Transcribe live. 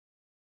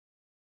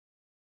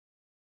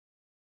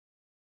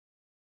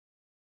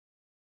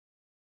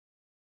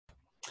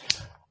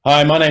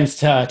Hi, my name's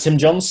Tim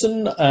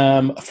Johnson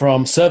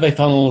from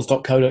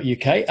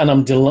surveyfunnels.co.uk, and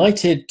I'm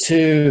delighted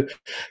to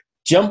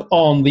jump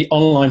on the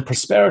Online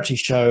Prosperity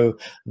Show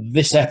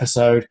this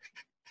episode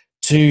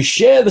to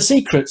share the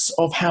secrets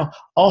of how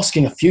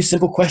asking a few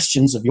simple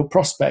questions of your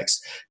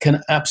prospects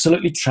can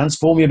absolutely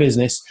transform your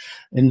business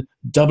in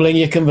doubling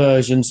your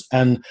conversions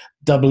and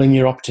doubling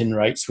your opt-in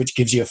rates, which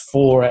gives you a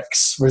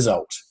 4x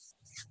result.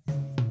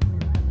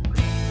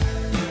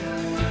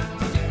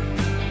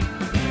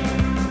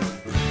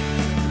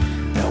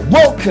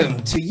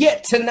 Welcome to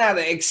yet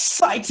another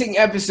exciting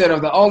episode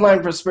of the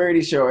Online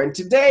Prosperity Show. And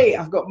today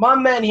I've got my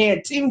man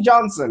here, Tim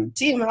Johnson.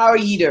 Tim, how are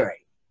you doing?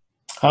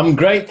 I'm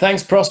great.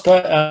 Thanks,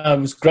 Prosper. It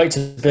was great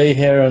to be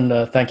here,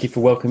 and thank you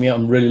for welcoming me.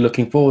 I'm really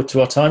looking forward to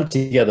our time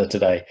together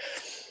today.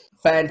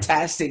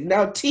 Fantastic.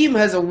 Now, Tim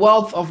has a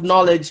wealth of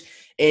knowledge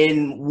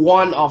in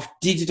one of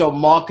digital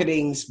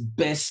marketing's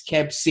best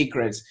kept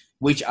secrets,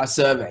 which are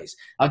surveys.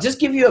 I'll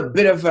just give you a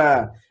bit of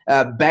a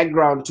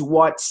background to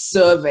what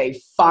survey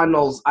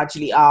funnels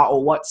actually are,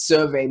 or what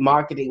survey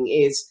marketing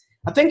is.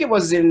 I think it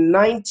was in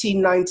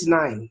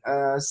 1999,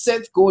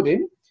 Seth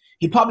Godin,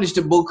 he published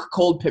a book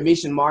called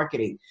Permission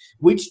Marketing,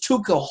 which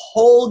took a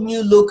whole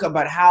new look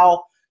about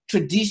how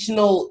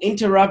traditional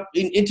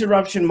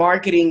interruption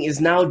marketing is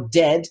now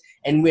dead,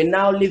 and we're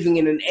now living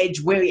in an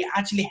age where we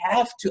actually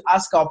have to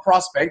ask our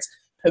prospects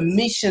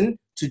permission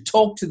to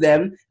talk to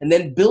them and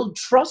then build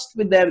trust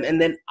with them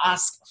and then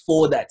ask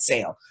for that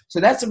sale. So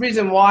that's the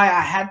reason why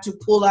I had to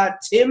pull out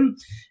Tim,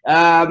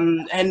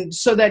 and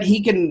so that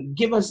he can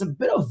give us a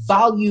bit of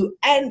value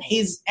and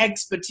his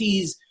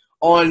expertise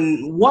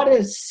on what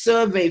a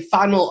survey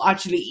funnel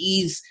actually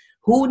is,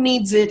 who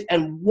needs it,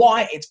 and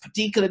why it's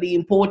particularly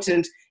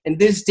important in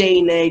this day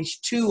and age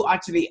to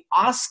actually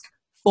ask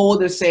for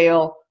the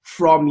sale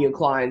from your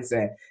clients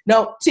there.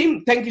 Now,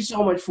 Tim, thank you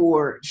so much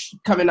for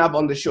coming up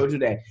on the show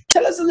today.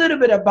 Tell us a little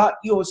bit about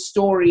your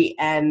story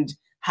and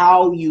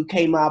how you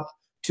came up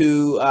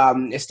to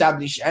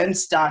establish and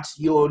start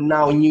your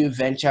now new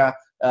venture,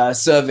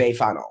 Survey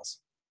Funnels.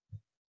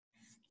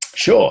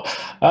 Sure.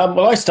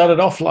 Well, I started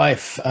off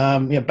life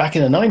back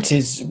in the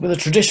 90s with a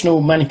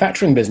traditional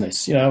manufacturing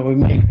business. We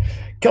made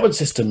cupboard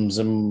systems,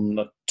 and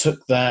I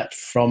took that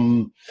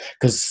from,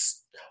 because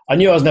I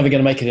knew I was never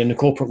going to make it in the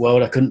corporate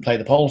world. I couldn't play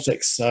the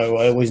politics, so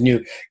I always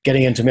knew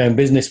getting into my own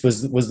business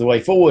was the way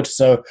forward.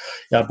 So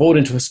I bought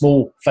into a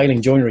small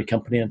failing joinery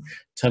company and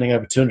turning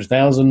over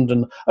 200,000.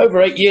 And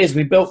over 8 years,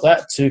 we built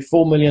that to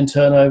 4 million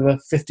turnover,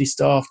 50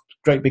 staff,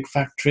 great big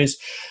factories,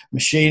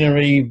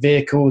 machinery,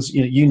 vehicles,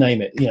 you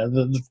name it,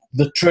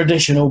 the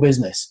traditional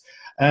business.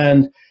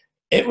 And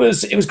it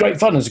was great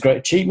fun. It was a great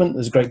achievement.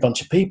 There's a great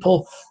bunch of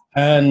people,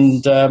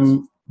 and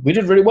we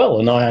did really well.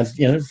 And I had,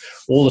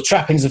 all the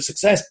trappings of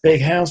success: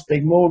 big house,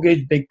 big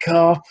mortgage, big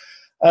car.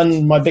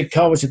 And my big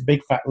car was a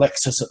big fat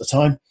Lexus at the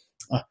time.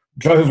 I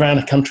drove around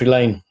a country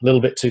lane a little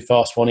bit too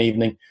fast one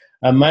evening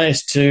and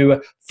managed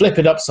to flip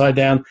it upside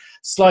down,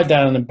 slide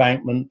down an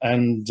embankment,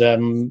 and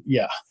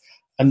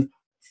and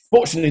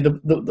fortunately,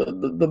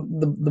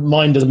 the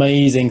mind does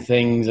amazing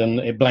things, and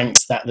it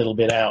blanks that little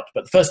bit out.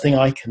 But the first thing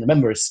I can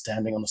remember is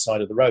standing on the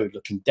side of the road,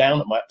 looking down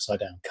at my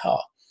upside-down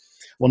car,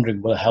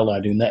 wondering what the hell do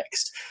I do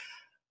next.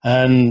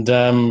 And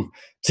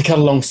to cut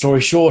a long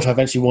story short, I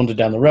eventually wandered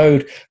down the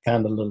road,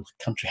 found a little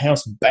country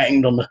house,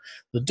 banged on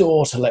the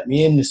door to let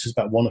me in. This was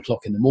about 1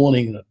 o'clock in the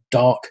morning, on a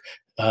dark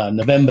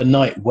November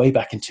night, way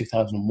back in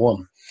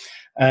 2001.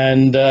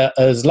 And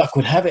as luck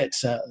would have it,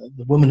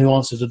 the woman who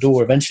answered the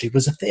door eventually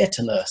was a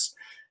theatre nurse.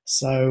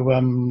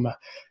 So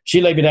she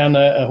laid me down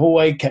a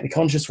hallway, kept me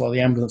conscious while the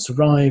ambulance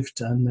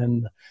arrived, and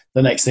then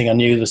the next thing I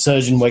knew, the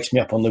surgeon wakes me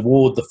up on the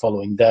ward the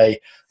following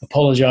day,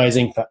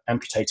 apologising for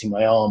amputating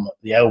my arm at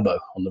the elbow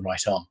on the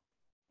right arm.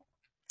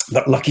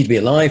 But lucky to be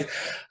alive,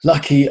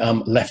 lucky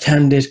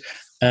left-handed,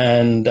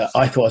 and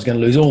I thought I was going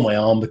to lose all my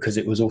arm because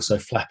it was also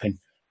flapping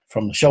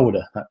from the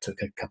shoulder. That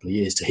took a couple of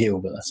years to heal,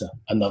 but that's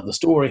another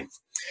story.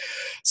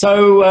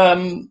 So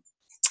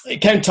it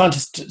came time to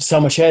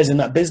sell my shares in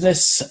that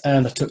business,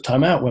 and I took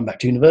time out, went back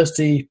to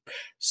university,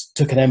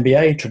 took an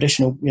MBA,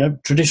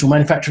 traditional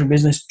manufacturing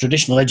business,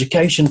 traditional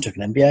education, took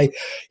an MBA.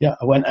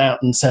 I went out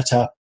and set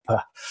up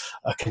a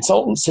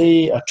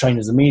consultancy. I trained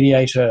as a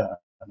mediator,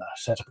 and I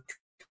set up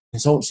a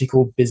consultancy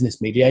called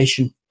Business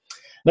Mediation.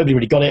 Nobody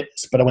really got it,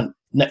 but I went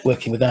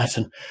networking with that.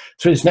 And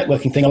through this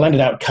networking thing, I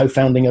landed out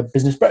co-founding a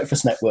business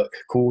breakfast network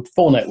called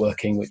For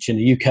Networking, which in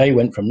the UK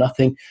went from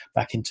nothing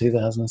back in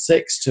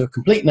 2006 to a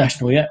complete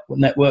national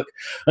network,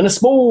 and a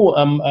small,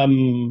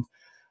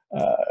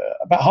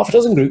 about half a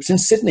dozen groups in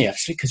Sydney,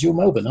 actually, because you're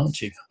Melbourne, aren't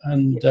you?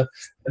 And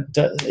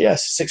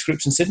yes, 6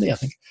 groups in Sydney, I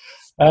think.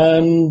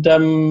 And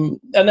then,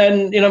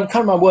 kind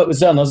of my work was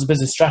done. I was a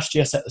business strategy.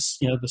 I set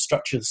the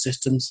structure, the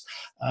systems,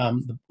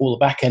 all the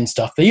back end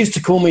stuff. They used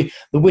to call me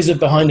the wizard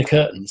behind the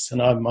curtains,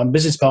 and my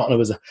business partner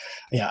was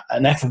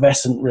an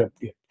effervescent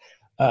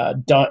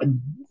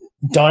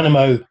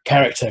dynamo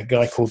character,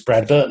 guy called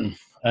Brad Burton.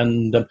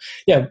 And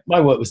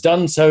my work was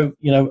done. So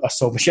I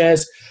sold my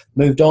shares,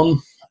 moved on,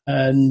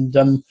 and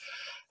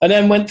and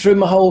then went through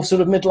my whole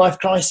sort of midlife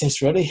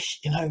crisis, really,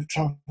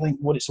 trying to think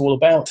what it's all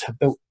about. I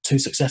built 2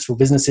 successful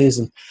businesses,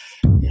 and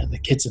the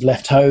kids had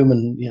left home,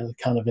 and the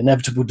kind of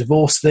inevitable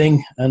divorce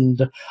thing.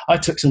 And I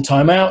took some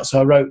time out, so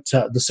I wrote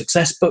the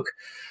Success book,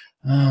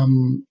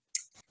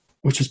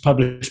 which was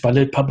published by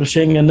Lid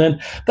Publishing. And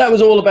then that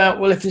was all about,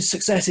 well, if this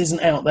success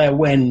isn't out there,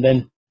 when,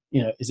 then,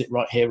 is it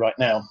right here, right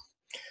now?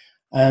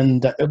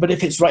 And but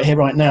if it's right here,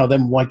 right now,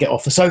 then why get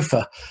off the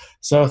sofa?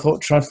 So I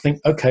thought, try to think,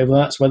 okay, well,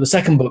 that's where the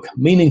second book,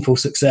 Meaningful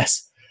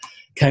Success,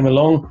 came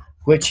along,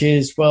 which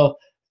is, well,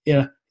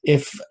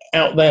 if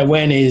out there,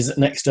 when is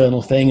an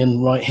external thing,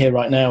 and right here,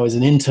 right now is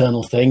an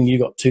internal thing,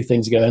 you've got 2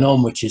 things going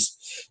on, which is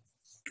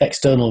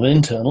external and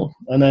internal.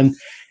 And then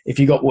if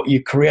you got what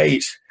you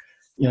create,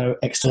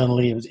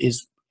 externally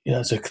is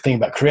it's a thing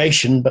about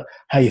creation, but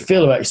how you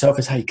feel about yourself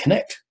is how you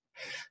connect.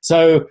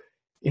 So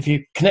if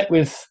you connect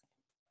with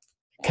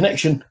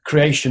connection,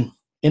 creation,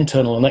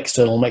 internal and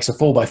external, makes a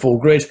 4x4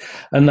 grid,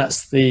 and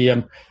that's the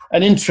an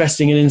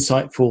interesting and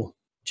insightful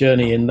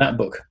journey in that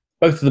book.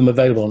 Both of them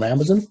available on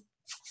Amazon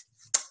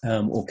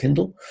or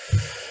Kindle,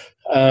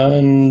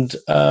 and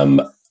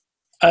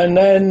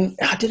then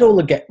I did all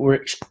the get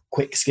rich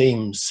quick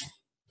schemes.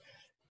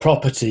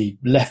 Property,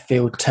 left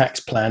field tax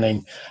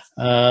planning,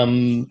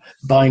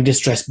 buying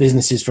distressed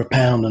businesses for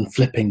 £1 and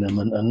flipping them,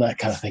 and that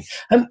kind of thing.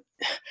 And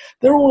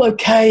they're all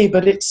okay,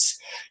 but it's,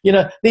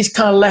 these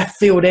kind of left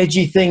field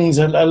edgy things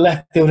are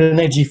left field and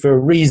edgy for a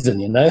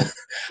reason,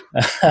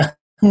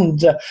 And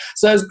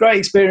so it's great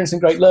experience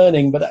and great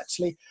learning. But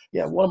actually,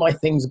 one of my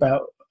things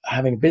about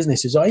having a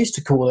business is, I used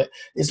to call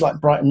it's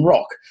like Brighton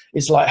Rock.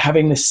 It's like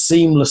having this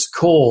seamless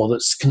core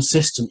that's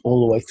consistent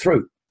all the way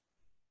through.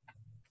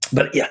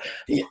 But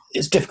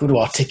it's difficult to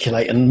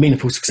articulate, and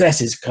meaningful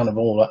success is kind of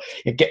all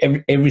get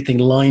everything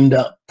lined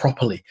up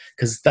properly,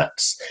 because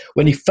that's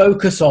when you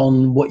focus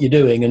on what you're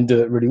doing and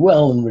do it really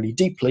well and really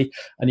deeply,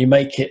 and you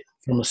make it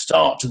from the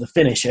start to the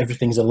finish,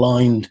 everything's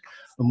aligned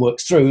and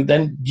works through,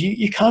 then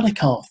you kind of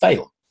can't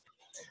fail.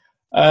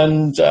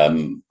 And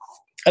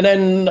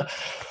then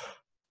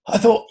I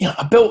thought,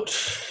 I built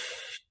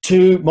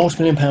 2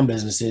 multi-million-pound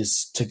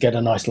businesses to get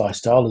a nice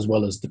lifestyle, as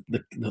well as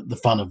the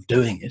fun of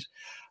doing it.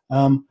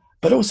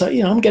 But also,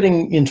 I'm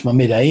getting into my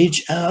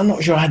mid-age, and I'm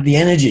not sure I had the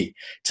energy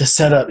to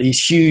set up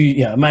these huge,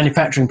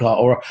 manufacturing plant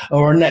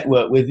or a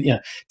network with,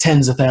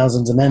 tens of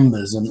thousands of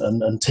members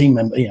and team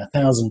members,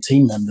 1,000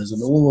 team members,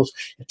 and all those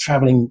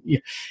traveling.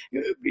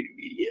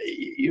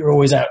 You're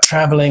always out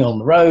traveling on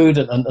the road,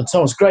 and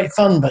so on. It's great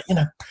fun, but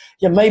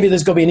maybe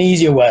there's got to be an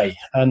easier way.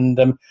 And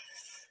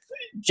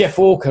Jeff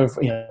Walker,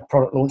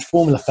 product launch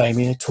formula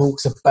fame,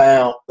 talks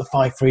about the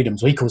 5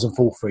 freedoms. He calls them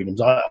 4 freedoms.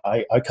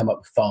 I come up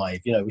with 5,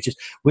 which is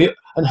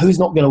and who's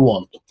not going to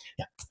want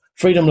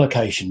freedom,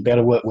 location, be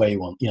able to work where you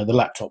want, the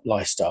laptop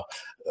lifestyle,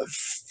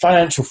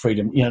 financial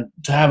freedom,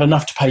 to have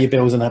enough to pay your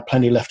bills and have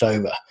plenty left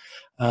over.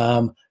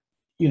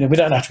 We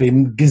don't have to be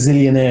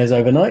gazillionaires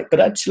overnight, but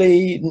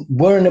actually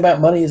worrying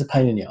about money is a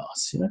pain in the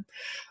arse.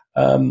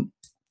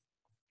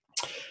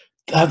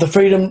 Have the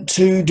freedom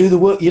to do the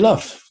work you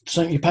love,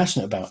 something you're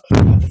passionate about.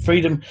 Have the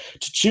freedom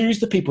to choose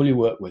the people you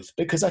work with,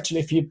 because actually,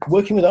 if you're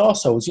working with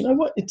arseholes,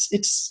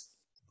 it's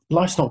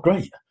life's not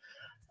great.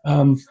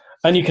 And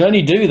you can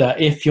only do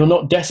that if you're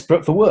not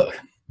desperate for work,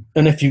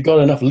 and if you've got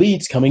enough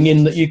leads coming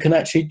in that you can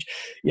actually,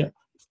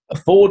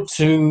 afford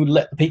to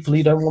let the people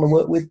you don't want to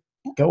work with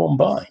go on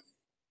by.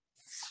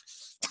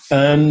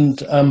 And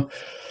the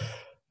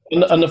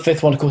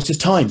 5th one, of course, is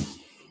time.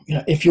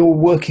 If you're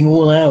working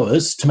all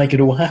hours to make it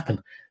all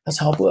happen, that's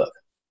hard work.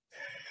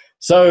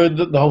 So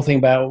the whole thing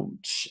about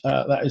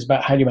that is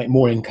about how do you make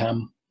more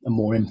income and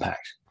more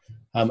impact,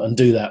 and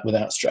do that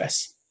without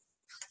stress.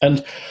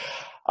 And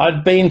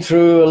I'd been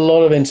through a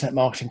lot of internet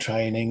marketing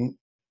training,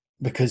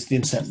 because the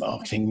internet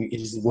marketing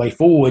is the way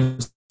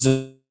forward.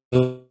 It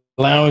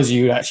allows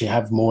you to actually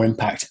have more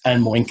impact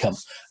and more income,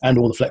 and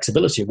all the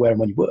flexibility of where and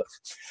when you work.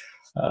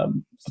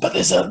 But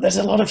there's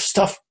a lot of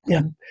stuff,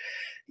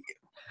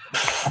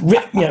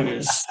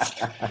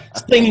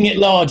 thinking it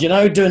large,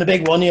 doing a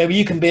big one.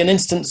 You can be an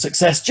instant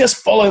success. Just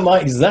follow my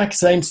exact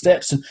same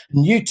steps, and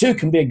you too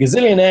can be a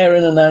gazillionaire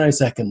in a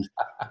nanosecond.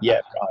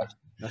 Yeah,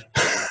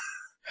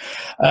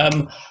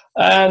 right.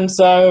 And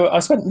so I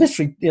spent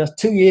literally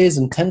 2 years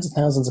and tens of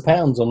thousands of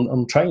pounds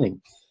on training,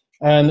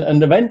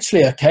 and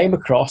eventually I came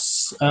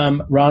across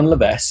Ryan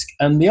Levesque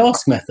and the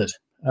Ask Method.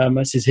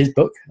 This is his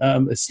book.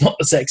 It's not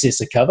the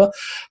sexiest cover,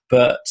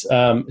 but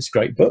it's a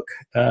great book.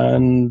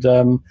 And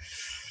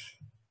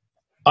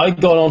I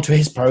got onto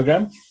his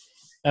program,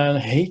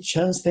 and he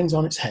turns things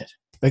on its head,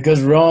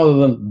 because rather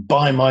than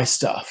buy my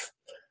stuff,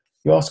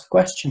 you ask a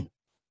question.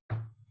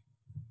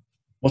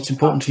 What's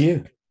important to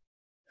you?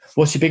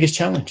 What's your biggest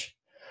challenge?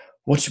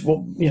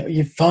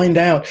 You find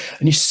out,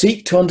 and you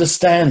seek to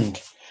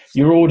understand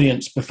your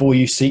audience before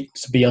you seek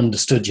to be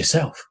understood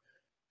yourself,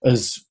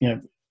 as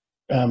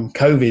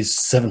Covey's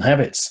 7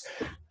 Habits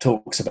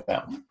talks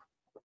about.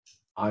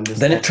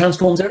 Then it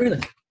transforms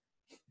everything.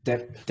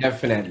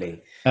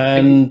 Definitely.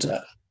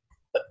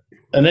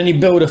 And then you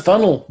build a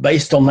funnel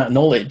based on that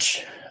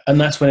knowledge, and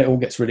that's when it all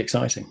gets really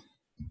exciting.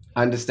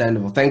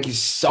 Understandable. Thank you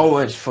so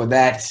much for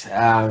that,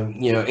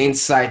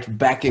 insight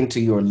back into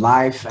your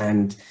life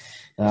and,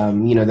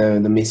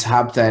 the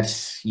mishap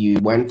that you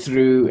went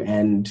through,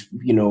 and,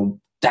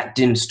 that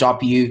didn't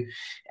stop you.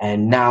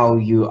 And now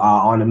you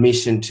are on a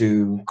mission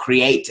to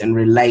create and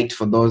relate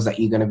for those that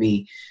you're going to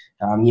be,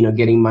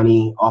 getting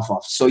money off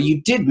of. So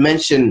you did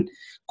mention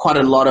quite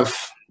a lot of,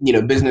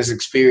 business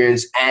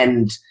experience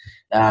and,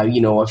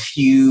 a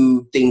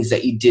few things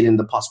that you did in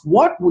the past.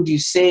 What would you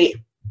say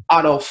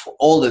out of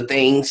all the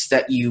things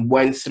that you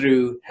went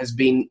through has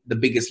been the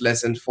biggest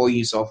lesson for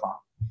you so far?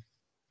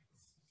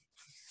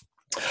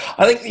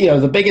 I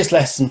think, the biggest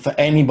lesson for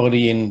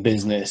anybody in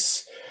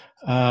business,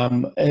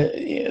 and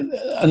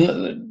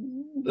there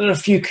are a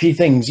few key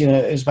things,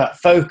 it's about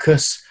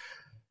focus,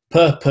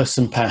 purpose,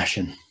 and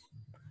passion.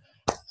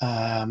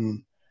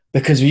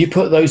 Because if you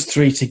put those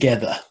three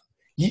together,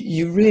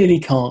 you really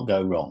can't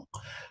go wrong,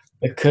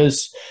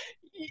 because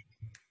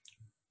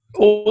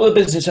all the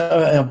business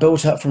are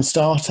built up from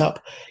startup.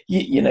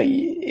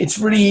 It's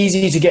really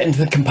easy to get into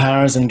the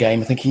comparison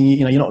game, thinking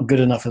you're not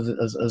good enough as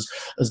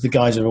the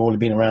guys who've already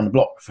been around the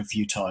block for a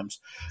few times.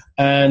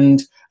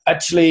 And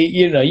actually,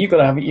 you're going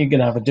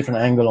to have a different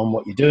angle on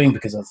what you're doing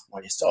because of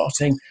why you're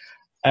starting,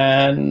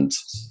 and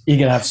you're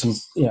going to have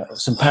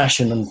some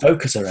passion and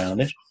focus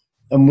around it.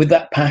 And with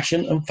that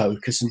passion and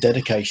focus and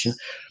dedication,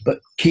 but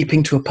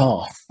keeping to a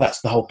path,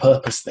 that's the whole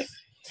purpose thing.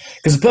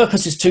 Because the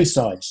purpose is two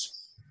sides.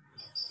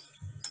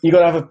 You've got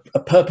to have a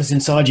purpose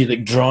inside you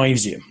that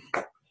drives you.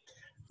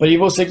 But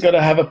you've also got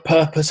to have a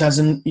purpose as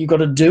in you've got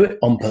to do it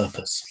on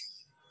purpose.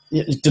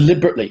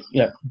 Deliberately,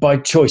 by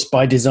choice,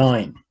 by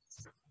design.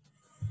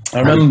 I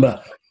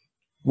remember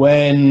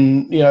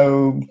when,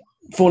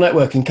 full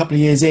networking, a couple of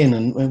years in,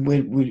 and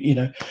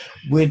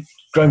we'd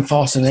grown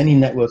faster than any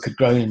network had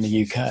grown in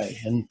the UK.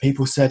 And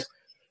people said,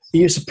 "Are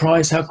you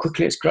surprised how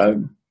quickly it's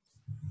grown?"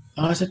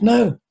 And I said,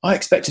 "No, I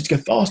expected to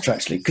go faster,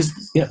 actually, because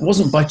it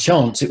wasn't by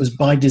chance, it was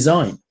by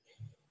design."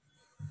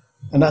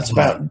 And that's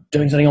about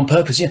doing something on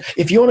purpose.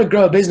 If you want to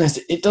grow a business,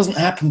 it doesn't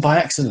happen by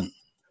accident.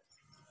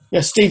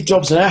 Steve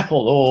Jobs at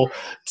Apple, or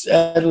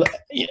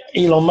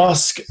Elon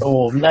Musk,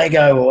 or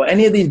Lego, or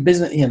any of these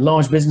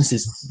large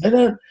businesses, they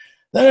don't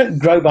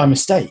grow by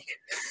mistake.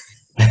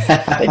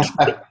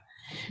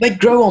 They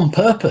grow on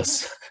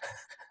purpose.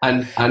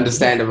 And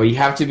understandable. You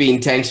have to be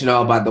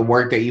intentional about the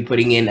work that you're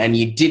putting in. And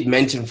you did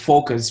mention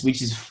focus,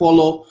 which is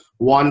follow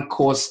one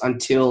course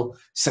until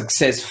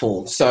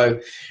successful. So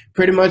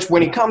pretty much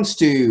when it comes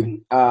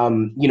to,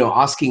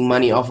 asking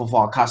money off of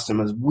our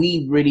customers,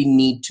 we really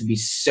need to be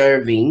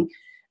serving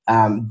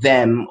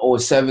them, or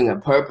serving a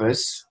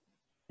purpose,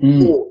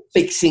 or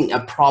fixing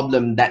a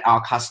problem that our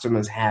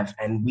customers have.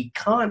 And we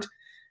can't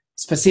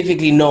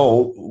specifically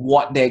know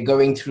what they're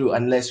going through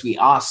unless we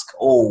ask,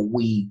 or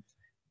we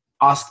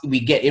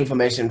get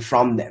information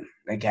from them.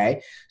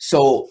 Okay.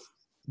 So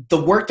the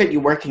work that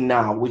you're working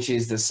now, which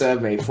is the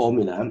survey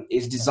formula,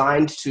 is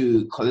designed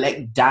to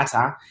collect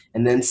data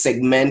and then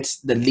segment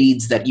the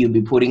leads that you'll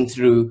be putting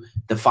through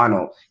the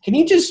funnel. Can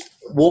you just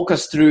walk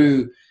us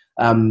through,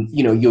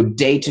 your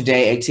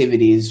day-to-day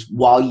activities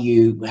while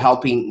you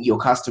helping your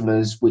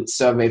customers with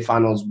survey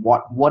funnels?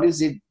 What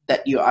is it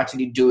that you're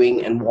actually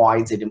doing, and why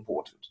is it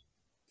important?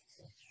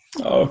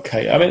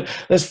 Okay. I mean,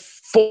 there's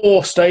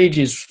four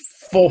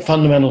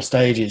fundamental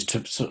stages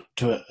to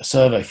a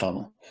survey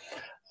funnel.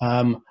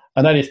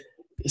 And that is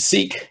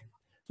seek,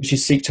 which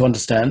is seek to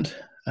understand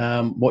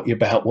what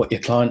your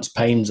clients'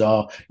 pains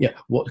are,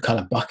 what kind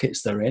of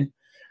buckets they're in,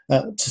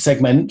 to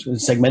segment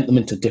them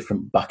into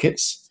different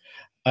buckets.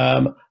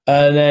 And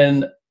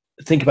then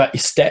think about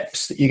your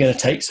steps that you're going to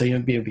take. So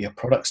you'll be a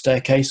product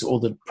staircase, or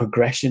the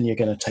progression you're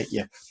going to take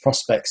your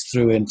prospects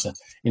through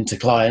into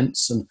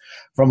clients, and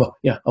from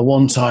a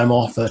one-time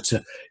offer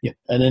to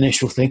an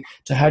initial thing,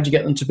 to how do you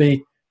get them to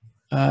be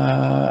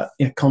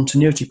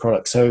continuity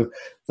products, so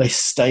they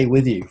stay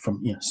with you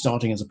from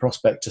starting as a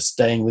prospect to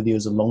staying with you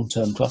as a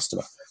long-term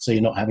customer, so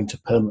you're not having to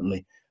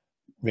permanently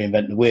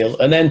reinvent the wheel.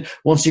 And then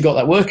once you've got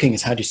that working,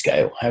 is how do you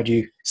scale, how do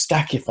you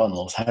stack your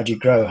funnels, how do you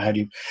grow, how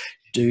do you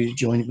do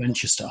joint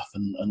venture stuff,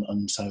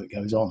 and so it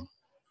goes on.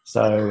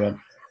 So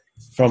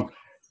from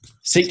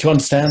seek to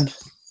understand,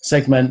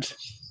 segment,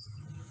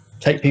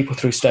 take people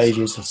through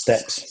stages or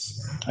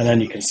steps, and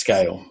then you can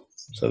scale.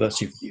 So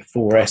that's your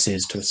 4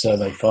 S's to a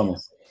survey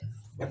funnel.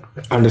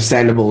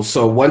 Understandable.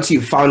 So once you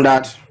found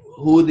out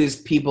who these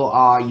people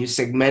are, you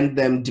segment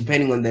them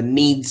depending on their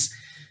needs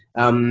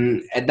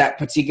at that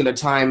particular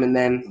time, and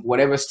then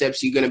whatever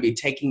steps you're going to be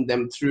taking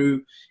them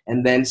through,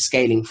 and then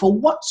scaling. For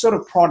what sort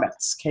of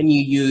products can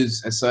you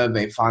use a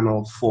survey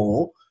funnel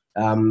for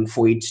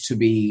it to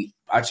be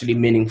actually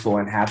meaningful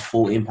and have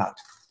full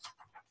impact?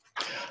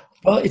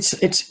 Well,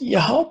 it's you're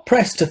hard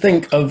pressed to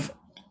think of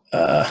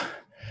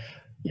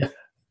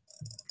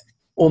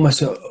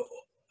almost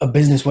a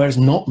business where it's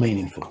not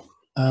meaningful,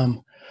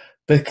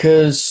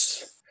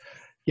 because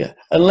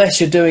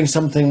unless you're doing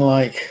something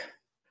like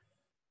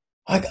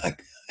I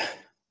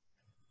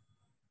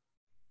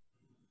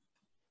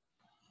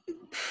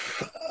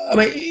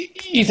mean,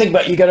 you think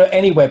about, you go to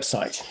any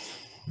website,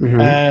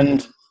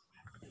 and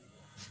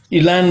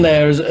you land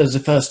there as the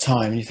first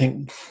time, and you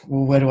think,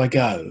 well, where do I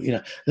go? You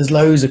know, there's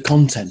loads of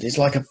content. It's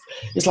like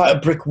a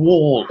brick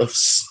wall of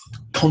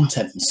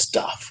content and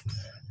stuff.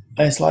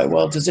 And it's like,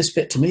 well, does this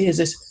fit to me? Is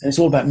this? And it's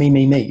all about me.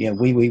 You know,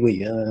 we.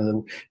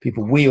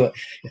 People,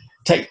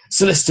 take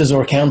solicitors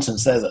or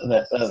accountants. They're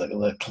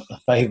the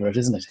favourite,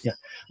 isn't it? Yeah,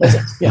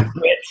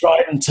 we're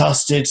tried and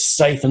trusted,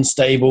 safe and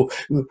stable.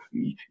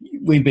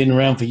 We've been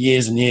around for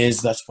years and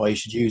years. That's why you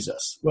should use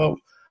us. Well,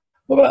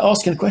 what about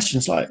asking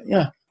questions like,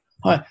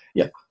 hi,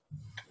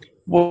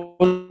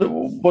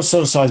 what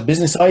sort of size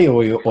business are you,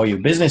 or your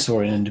business,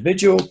 or an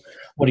individual?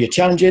 What are your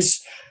challenges?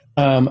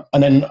 And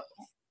then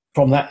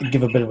from that,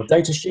 give a bit of a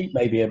data sheet,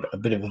 maybe a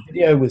bit of a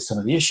video with some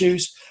of the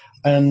issues,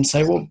 and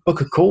say, well,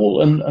 book a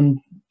call. And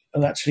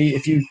actually,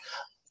 if you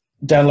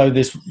download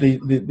these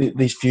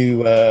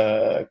few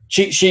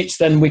cheat sheets,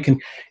 then we can,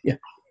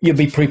 you'll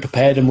be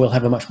pre-prepared, and we'll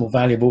have a much more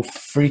valuable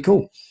free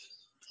call.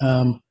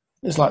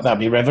 It's like that'd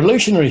be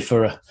revolutionary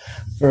for a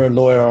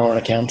lawyer or an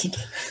accountant.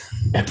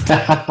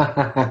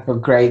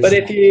 Great. But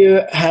if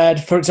you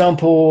had, for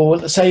example,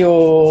 let's say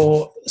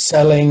you're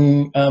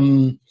selling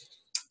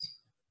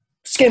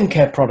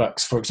skincare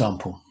products, for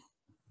example,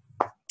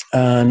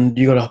 and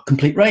you got a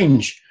complete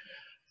range.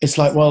 It's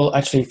like, well,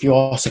 actually, if you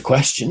ask a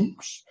question,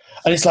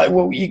 and it's like,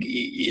 well,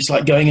 it's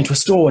like going into a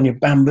store and you're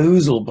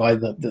bamboozled by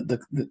the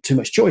too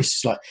much choice.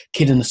 It's like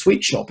kid in the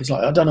sweet shop. It's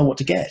like, I don't know what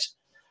to get.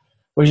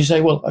 Whereas you say,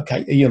 well,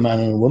 okay, are you a man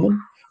or a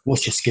woman?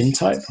 What's your skin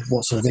type?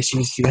 What sort of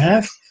issues do you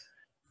have?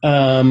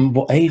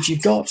 What age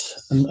you've got,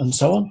 and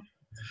so on.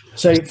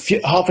 So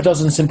half a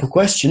dozen simple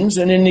questions,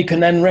 and then you can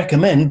then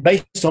recommend,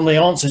 based on the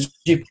answers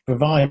you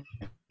provide,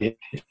 we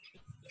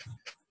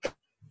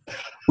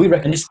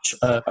recommend this,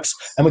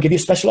 and we give you a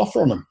special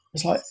offer on them.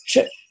 It's like,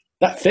 shit,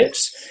 that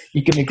fits.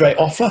 You give me a great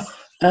offer,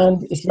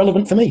 and it's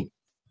relevant for me.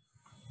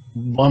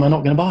 Why am I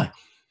not going to buy?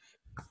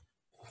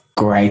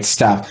 Great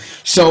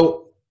stuff. So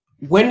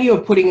when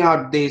you're putting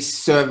out these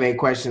survey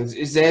questions,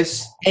 is there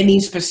any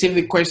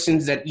specific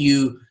questions that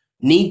you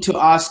need to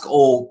ask,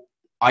 or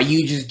are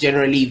you just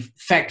generally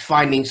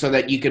fact-finding so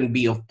that you can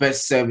be of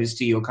best service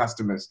to your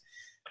customers?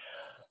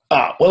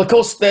 Well, of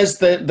course,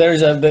 there's a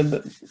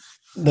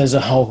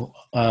whole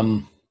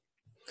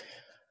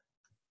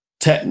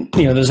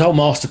there's a whole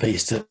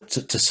masterpiece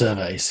to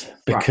surveys,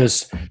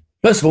 because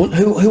first of all,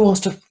 who wants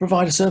to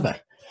provide a survey?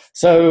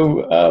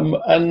 So,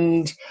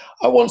 and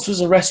I once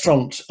was a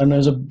restaurant, and there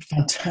was a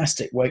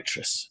fantastic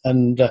waitress,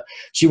 and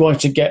she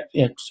wanted to get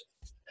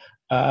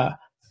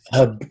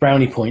her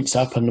brownie points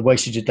up, and the way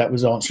she did that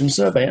was answering a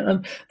survey.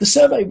 And the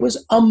survey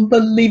was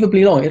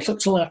unbelievably long. It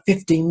took like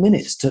 15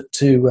 minutes to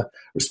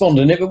respond.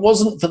 And if it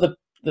wasn't for the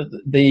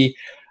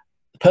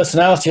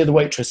personality of the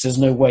waitress, there's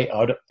no way I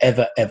would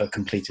have ever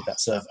completed that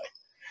survey.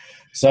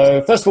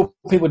 So first of all,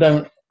 people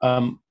don't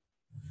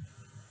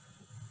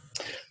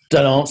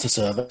answer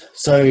survey.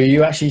 So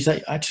you actually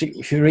say,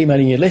 if you're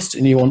emailing your list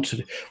and you want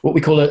to, what we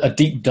call a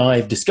deep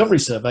dive discovery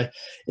survey,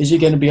 is you're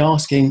going to be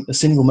asking the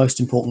single most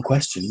important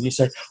question. And you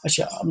say,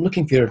 actually, I'm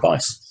looking for your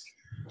advice.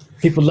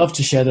 People love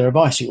to share their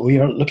advice, or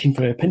you're looking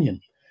for your opinion.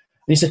 And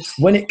you say,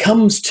 when it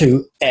comes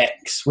to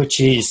X,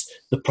 which is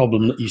the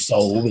problem that you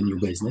solve in your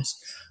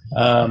business.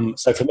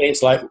 So for me,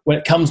 it's like, when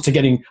it comes to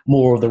getting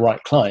more of the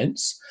right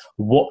clients,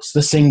 what's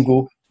the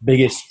single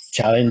biggest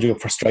challenge or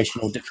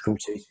frustration or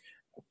difficulty?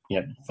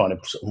 Find a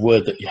sort of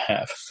word that you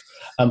have,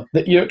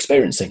 that you're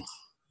experiencing,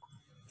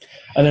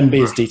 and then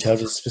be as detailed,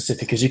 as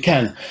specific as you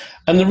can.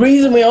 And the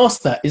reason we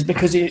ask that is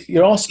because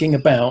you're asking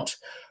about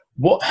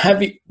what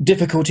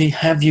difficulty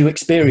have you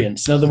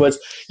experienced. In other words,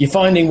 you're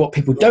finding what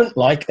people don't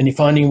like, and you're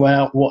finding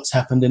out what's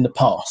happened in the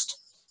past.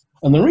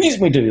 And the reason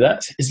we do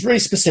that is very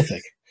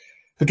specific,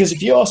 because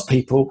if you ask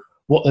people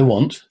what they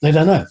want, they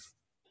don't know.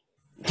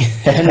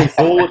 Henry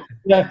Ford,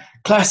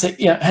 classic.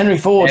 Henry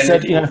Ford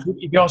said, if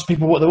you ask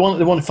people what they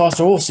want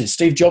faster horses.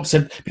 Steve Jobs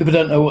said, people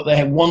don't know what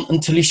they want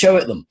until you show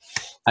it them.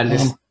 And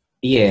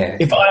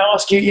if I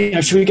ask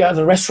you, should we go to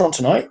the restaurant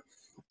tonight?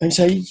 And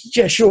say,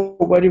 yeah, sure.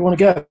 Where do you want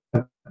to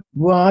go?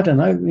 Well, I don't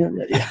know.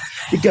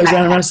 It goes round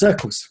and round in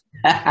circles.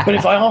 But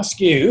if I ask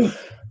you,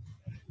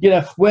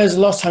 where's the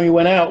last time you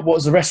went out? What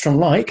was the restaurant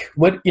like?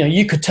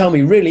 You could tell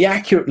me really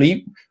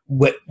accurately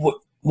what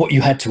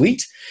you had to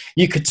eat.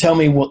 You could tell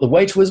me what the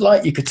waiter was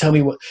like. You could tell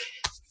me what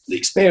the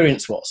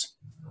experience was.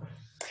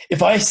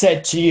 If I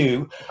said to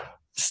you,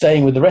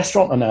 staying with the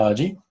restaurant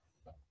analogy,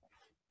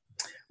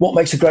 what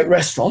makes a great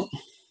restaurant?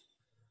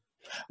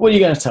 What are you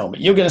going to tell me?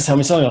 You're going to tell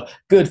me something like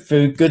good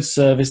food, good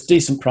service,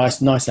 decent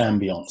price, nice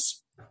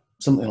ambience.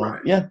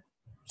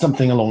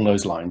 Something along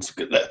those lines.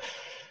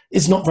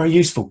 It's not very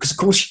useful, because, of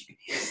course,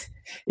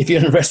 if you're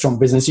in a restaurant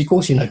business, of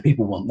course,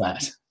 people want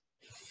that.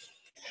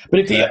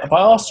 But if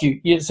I asked you,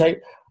 you'd say,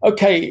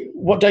 okay,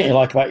 what don't you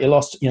like about your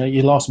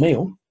last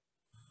meal?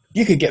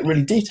 You could get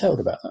really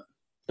detailed about that.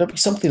 There'd be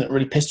something that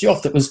really pissed you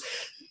off that was,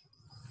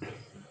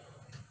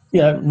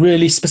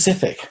 really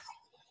specific.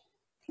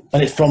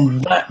 And it's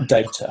from that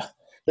data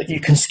that you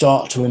can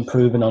start to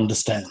improve and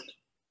understand.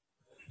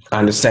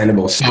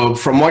 Understandable. So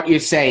from what you're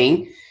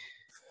saying,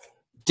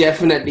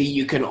 definitely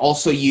you can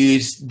also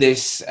use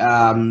this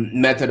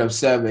method of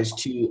service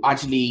to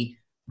actually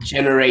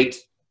generate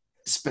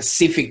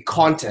specific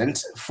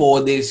content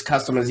for these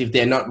customers if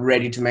they're not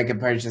ready to make a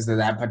purchase at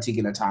that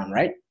particular time,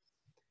 right?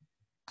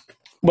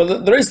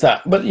 Well, there is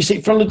that. But you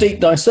see, from the deep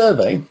dive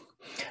survey,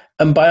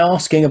 and by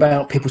asking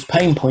about people's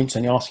pain points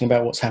and you're asking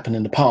about what's happened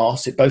in the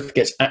past, it both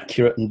gets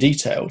accurate and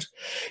detailed.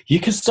 You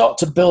can start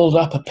to build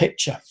up a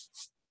picture,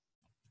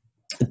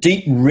 a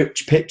deep,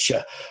 rich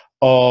picture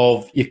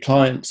of your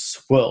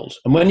client's world.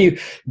 And when you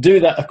do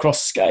that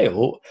across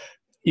scale,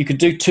 you could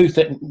do two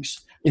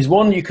things. Is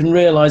one, you can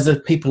realize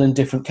that people in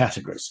different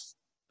categories.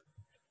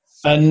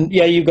 And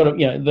yeah, you've got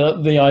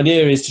to, the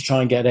idea is to try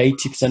and get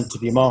 80%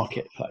 of your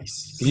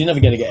marketplace, because you're never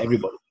going to get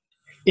everybody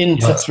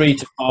into 3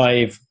 to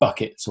 5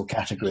 buckets or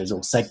categories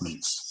or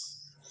segments.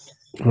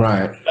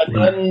 Right. And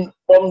then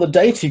from the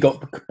data you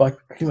got,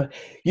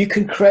 you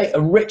can create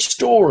a rich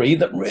story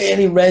that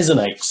really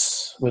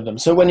resonates with them.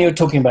 So when you're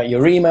talking about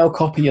your email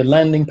copy, your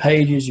landing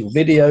pages, your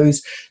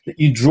videos, that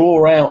you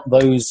draw out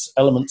those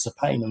elements of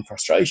pain and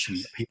frustration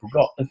that people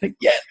got and think,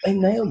 yeah, they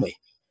nail me.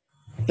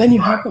 Then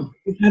you have them.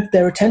 You have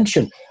their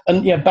attention.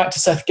 And back to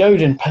Seth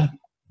Godin,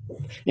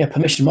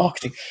 permission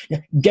marketing.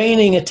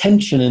 Gaining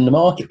attention in the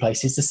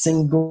marketplace is the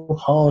single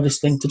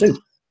hardest thing to do.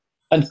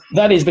 And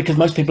that is because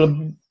most people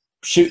are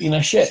shooting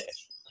their shit.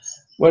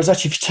 Whereas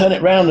actually if you turn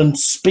it around and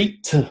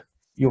speak to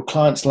your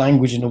client's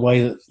language in a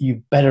way that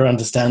you better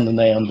understand than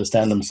they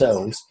understand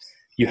themselves,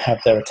 you have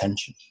their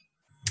attention.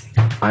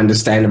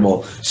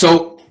 Understandable.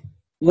 So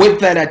with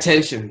that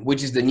attention,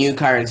 which is the new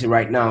currency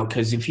right now,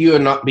 because if you are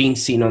not being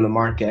seen on the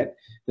market,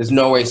 there's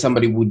no way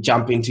somebody would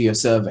jump into your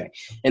survey.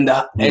 And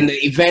the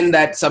event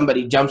that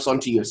somebody jumps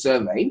onto your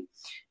survey,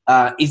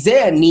 is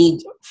there a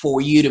need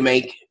for you to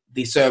make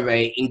the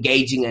survey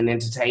engaging and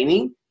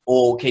entertaining?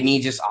 Or can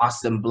you just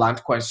ask them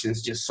blunt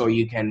questions just so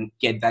you can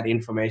get that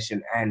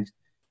information and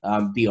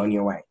be on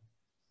your way?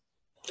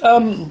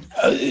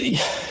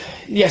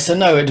 Yes and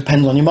no. It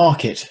depends on your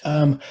market.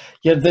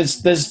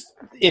 There's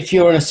if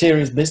you're in a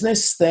serious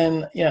business,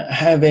 then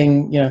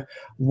having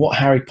what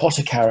Harry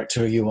Potter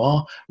character you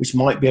are, which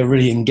might be a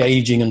really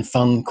engaging and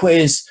fun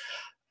quiz,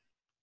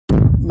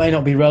 may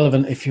not be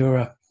relevant if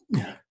you're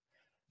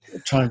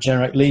trying to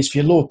generate leads for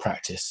your law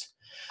practice,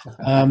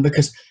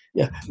 because.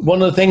 Yeah,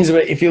 one of the things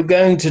about if you're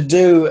going to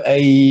do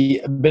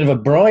a bit of a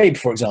bribe,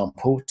 for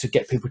example, to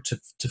get people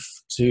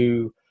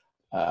to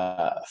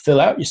fill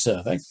out your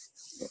survey,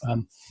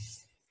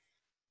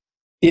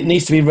 it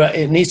needs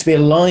to be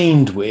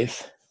aligned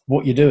with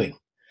what you're doing.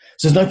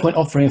 So there's no point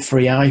offering a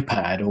free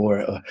iPad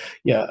or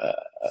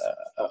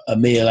a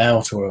meal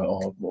out or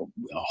a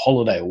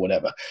holiday or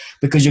whatever,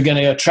 because you're going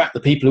to attract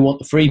the people who want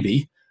the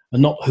freebie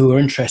and not who are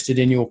interested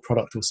in your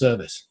product or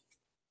service.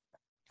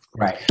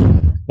 Right.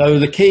 So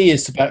the key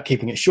is about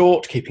keeping it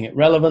short, keeping it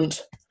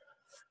relevant,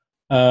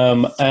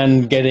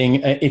 and getting,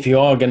 if you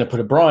are going to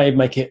put a bribe,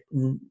 make it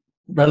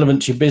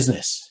relevant to your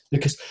business.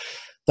 Because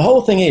the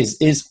whole thing is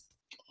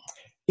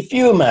if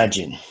you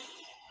imagine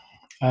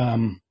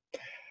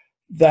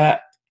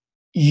that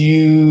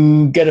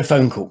you get a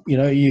phone call,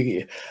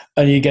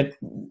 and you get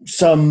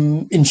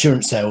some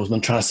insurance salesman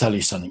trying to sell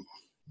you something,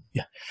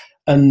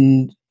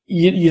 and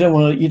you don't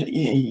want to,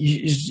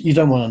 you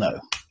don't want to know.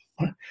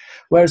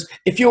 Whereas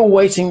if you're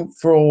waiting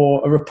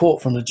for a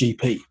report from the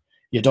GP,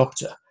 your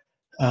doctor,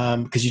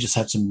 because you just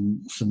had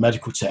some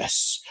medical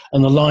tests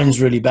and the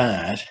line's really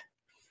bad,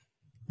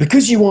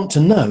 because you want to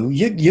know,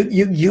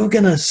 you're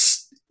going to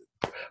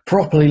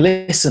properly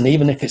listen,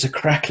 even if it's a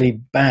crackly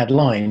bad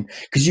line,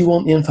 because you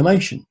want the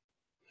information.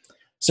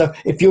 So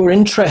if you're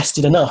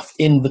interested enough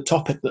in the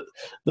topic that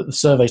the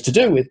survey's to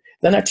do with,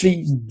 then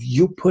actually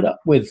you'll put up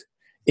with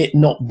it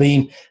not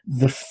being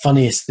the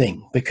funniest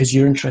thing, because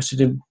you're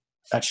interested in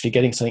actually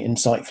getting something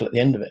insightful at the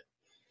end of it.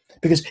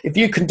 Because if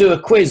you can do a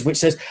quiz which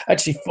says,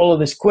 actually follow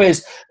this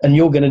quiz and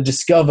you're going to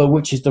discover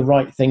which is the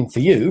right thing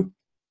for you,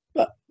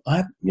 but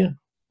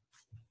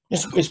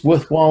it's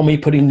worthwhile me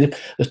putting the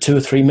 2 or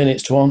 3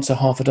 minutes to answer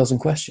half a dozen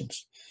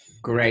questions.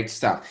 Great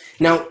stuff.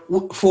 Now,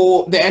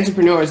 for the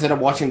entrepreneurs that are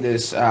watching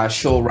this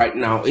show right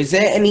now, is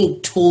there any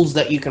tools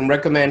that you can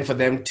recommend for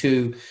them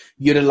to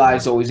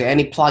utilize, or is there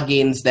any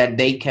plugins that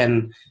they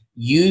can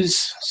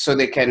use so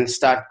they can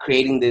start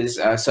creating these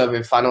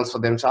survey funnels for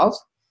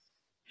themselves?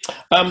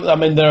 There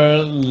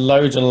are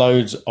loads and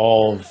loads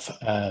of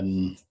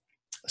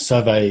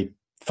survey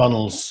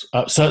funnels,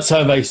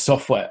 survey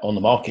software on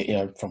the market,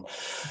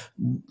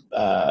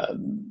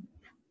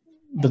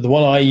 but the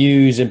one I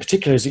use in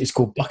particular is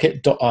called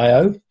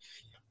Bucket.io,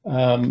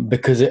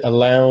 because it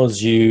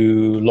allows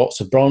you lots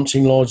of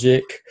branching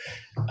logic.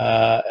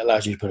 It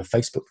allows you to put a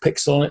Facebook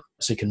pixel on it,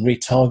 so you can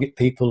retarget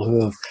people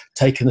who have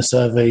taken the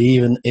survey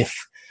even if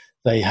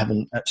they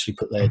haven't actually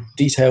put their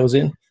details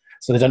in,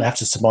 so they don't have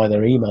to supply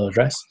their email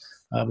address,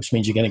 which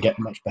means you're going to get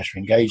much better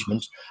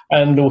engagement,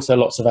 and also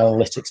lots of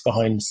analytics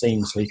behind the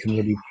scenes, so you can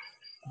really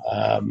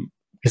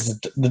because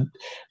the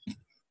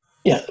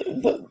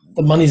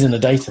money's in the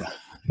data.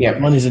 Yeah,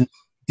 money's in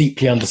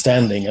deeply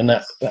understanding, and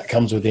that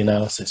comes with the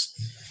analysis.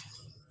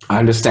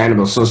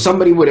 Understandable. So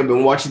somebody would have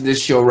been watching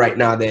this show right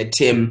now, they're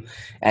Tim,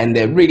 and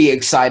they're really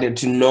excited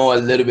to know a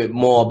little bit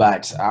more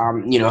about,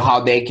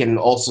 how they can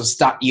also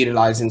start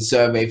utilizing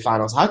survey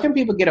funnels. How can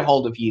people get a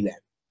hold of you then?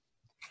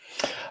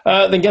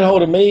 Then get a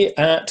hold of me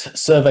at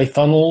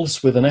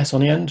surveyfunnels with an S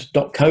on the end,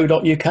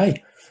 .co.uk.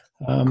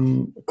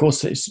 Of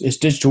course, it's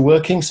digital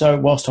working, so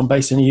whilst I'm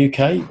based in the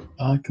UK,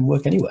 I can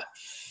work anywhere.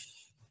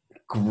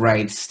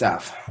 Great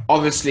stuff.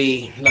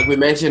 Obviously, like we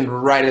mentioned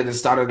right at the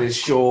start of this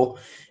show,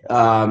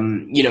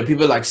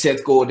 people like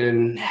Seth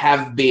Godin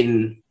have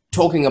been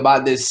talking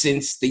about this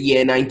since the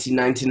year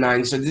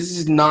 1999. So this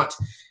is not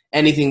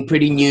anything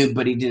pretty new,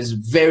 but it is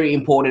very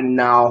important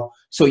now.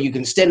 So you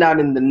can stand out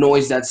in the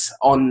noise that's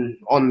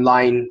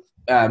online,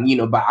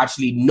 by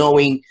actually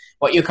knowing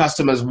what your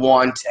customers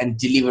want and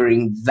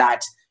delivering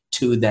that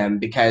to them.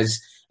 Because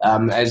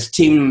as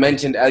Tim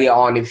mentioned earlier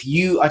on, if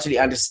you actually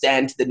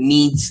understand the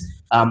needs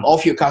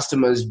of your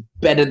customers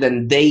better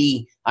than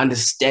they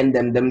understand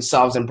them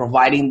themselves, and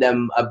providing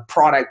them a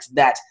product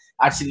that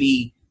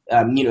actually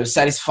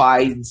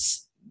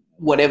satisfies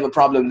whatever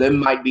problem they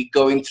might be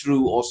going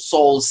through or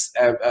solves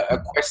a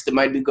quest they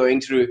might be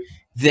going through,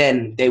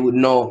 then they would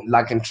know,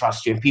 like, and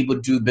trust you. And people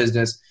do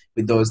business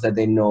with those that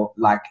they know,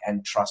 like,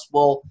 and trust.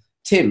 Well,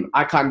 Tim,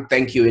 I can't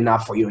thank you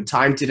enough for your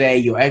time today,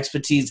 your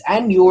expertise,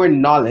 and your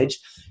knowledge,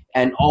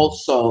 and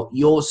also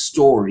your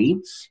story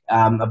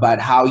about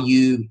how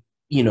you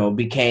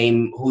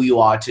became who you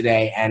are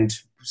today, and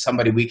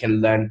somebody we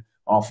can learn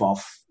off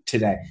of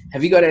today.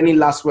 Have you got any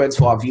last words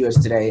for our viewers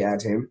today,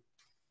 Tim?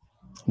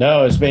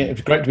 No, it's great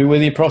to be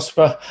with you,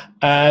 Prosper.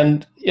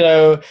 And,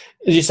 as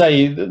you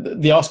say,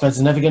 the Ask Method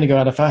is never going to go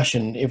out of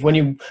fashion.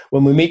 When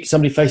we meet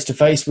somebody face to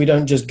face, we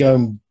don't just go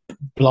and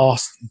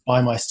blast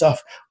buy my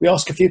stuff. We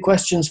ask a few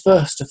questions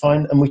first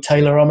and we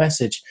tailor our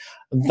message.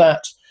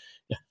 That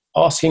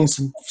asking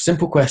some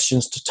simple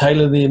questions to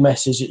tailor the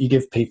message that you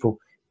give people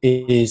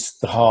is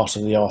the heart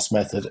of the Ask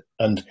Method.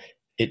 And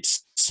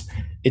it's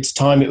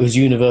time it was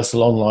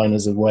universal online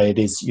as the way it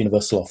is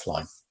universal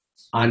offline.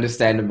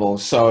 Understandable.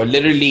 So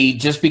literally,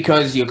 just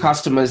because your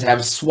customers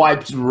have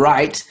swiped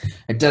right,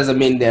 it doesn't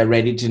mean they're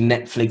ready to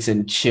Netflix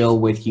and chill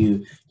with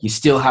you. You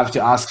still have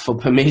to ask for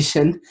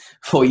permission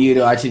for you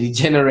to actually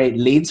generate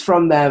leads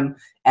from them.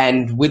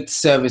 And with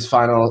survey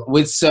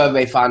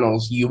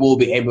funnels, you will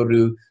be able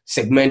to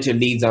segment your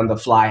leads on the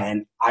fly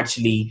and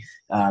actually,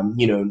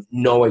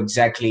 know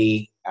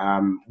exactly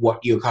what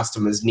your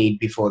customers need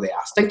before they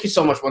ask. Thank you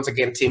so much once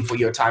again, Tim, for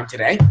your time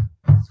today.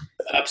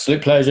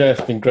 Absolute pleasure.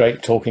 It's been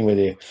great talking with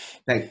you.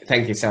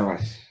 Thank you so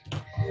much.